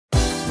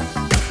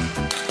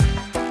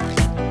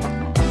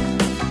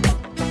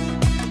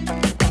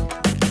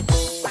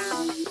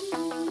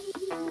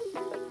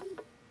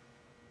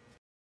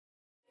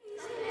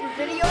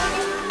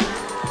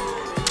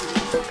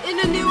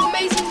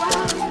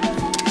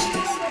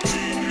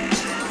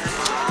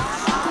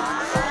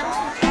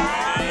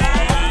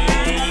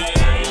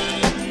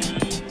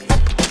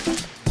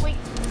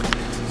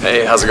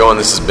Hey, how's it going?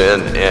 This is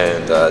Ben,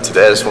 and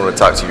today I just want to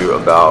talk to you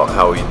about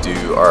how we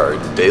do our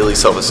daily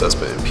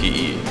self-assessment in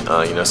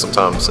PE.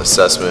 Sometimes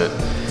assessment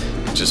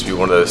can just be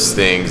one of those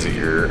things that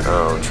you're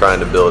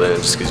trying to build in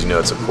just because you know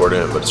it's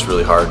important, but it's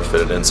really hard to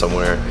fit it in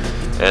somewhere.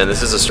 And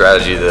this is a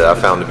strategy that I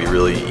found to be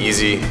really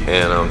easy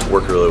and to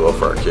work really well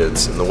for our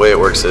kids. And the way it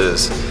works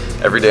is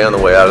every day on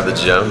the way out of the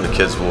gym, the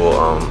kids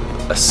will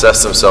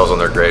assess themselves on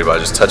their grade by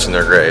just touching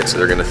their grade. So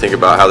they're going to think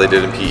about how they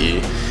did in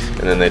PE,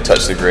 and then they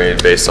touch the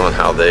grade based on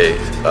how they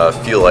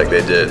feel like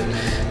they did.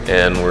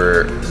 And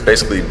we're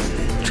basically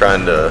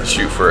trying to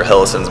shoot for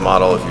Hellison's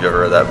model, if you've ever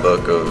read that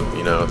book,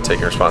 of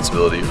taking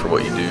responsibility for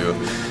what you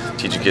do,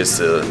 teaching kids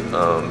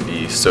to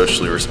be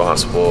socially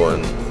responsible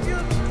and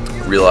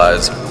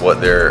realize what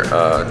they're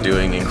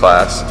doing in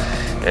class.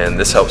 And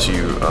this helps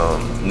you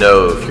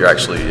know if you're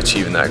actually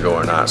achieving that goal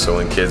or not. So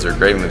when kids are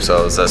grading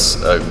themselves,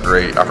 that's a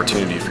great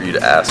opportunity for you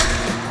to ask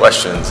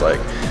questions like,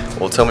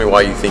 well, tell me why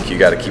you think you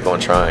got to keep on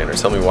trying, or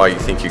tell me why you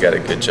think you got a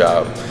good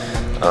job.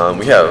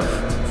 We have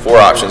 4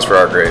 options for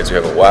our grades. We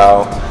have a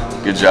wow,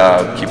 good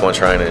job, keep on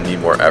trying, and need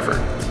more effort.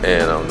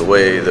 And the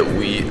way that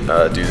we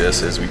do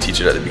this is we teach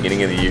it at the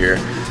beginning of the year,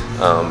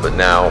 but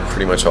now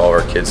pretty much all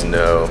of our kids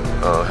know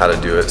how to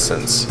do it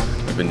since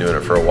we've been doing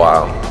it for a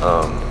while.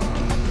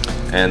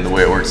 And the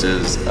way it works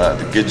is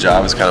the good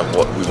job is kind of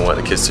what we want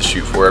the kids to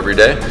shoot for every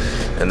day,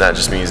 and that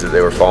just means that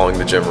they were following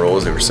the gym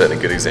rules, they were setting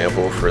a good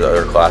example for the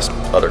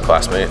other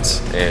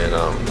classmates. And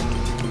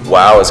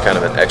wow is kind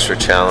of an extra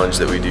challenge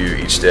that we do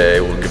each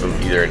day. We'll give them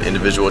either an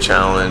individual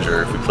challenge,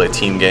 or if we play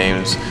team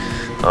games,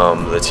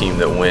 the team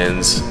that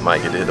wins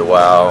might get to hit the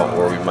wow,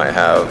 or we might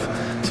have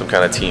some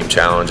kind of team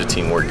challenge, a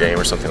teamwork game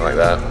or something like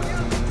that.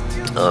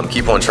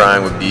 Keep on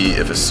trying would be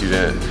if a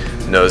student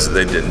knows that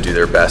they didn't do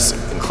their best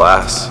in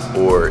class,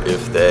 or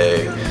if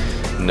they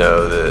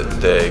know that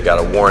they got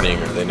a warning,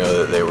 or they know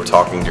that they were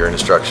talking during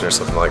instruction or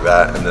something like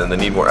that, and then they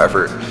need more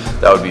effort.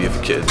 That would be if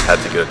a kid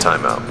had to get a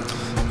timeout.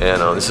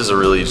 And this is a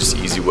really just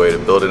easy way to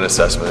build an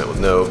assessment with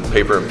no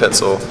paper and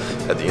pencil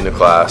at the end of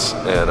class,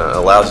 and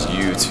allows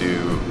you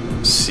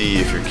to see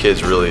if your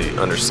kids really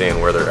understand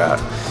where they're at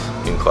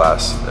in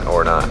class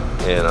or not.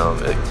 And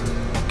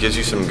it gives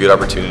you some good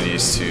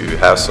opportunities to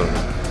have some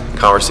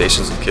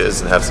conversations with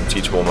kids and have some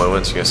teachable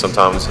moments.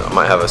 Sometimes I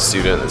might have a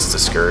student that's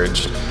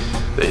discouraged,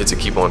 that hits a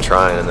keep on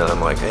trying, and then I'm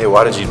like, hey,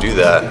 why did you do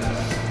that?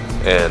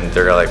 And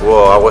they're like,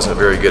 well, I wasn't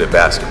very good at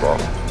basketball.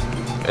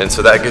 And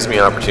so that gives me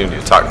an opportunity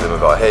to talk to them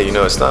about, hey,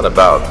 it's not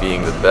about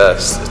being the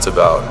best, it's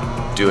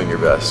about doing your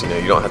best.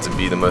 You don't have to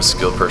be the most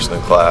skilled person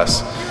in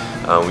class.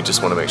 We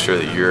just want to make sure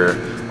that you're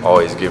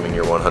always giving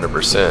your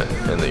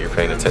 100% and that you're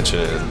paying attention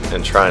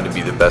and trying to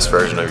be the best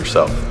version of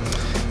yourself.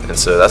 And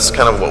so that's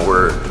kind of what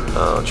we're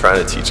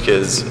trying to teach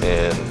kids,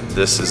 and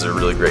this is a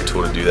really great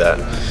tool to do that.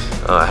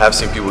 I have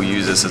seen people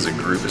use this as a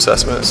group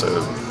assessment,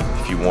 so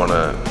if you want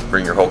to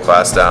bring your whole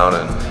class down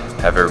and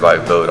have everybody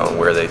vote on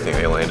where they think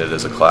they landed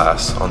as a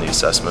class on the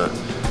assessment,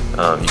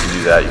 you can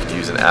do that. You can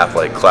use an app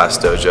like Class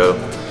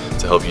Dojo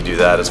to help you do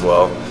that as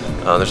well.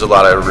 There's a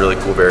lot of really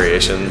cool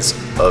variations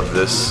of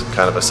this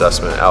kind of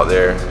assessment out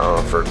there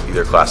for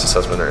either class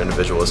assessment or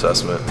individual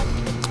assessment.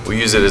 We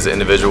use it as an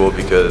individual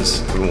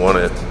because we want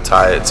to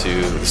tie it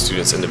to the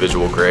student's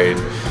individual grade,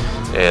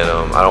 and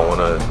I don't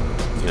want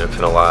to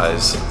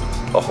penalize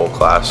a whole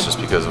class just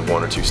because of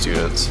 1 or 2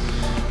 students.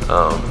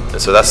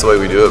 And so that's the way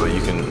we do it, but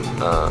you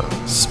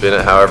can spin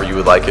it however you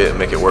would like it and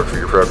make it work for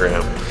your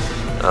program.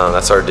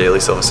 That's our daily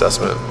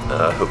self-assessment.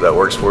 I hope that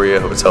works for you. I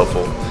hope it's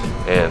helpful,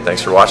 and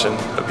thanks for watching.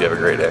 Hope you have a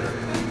great day.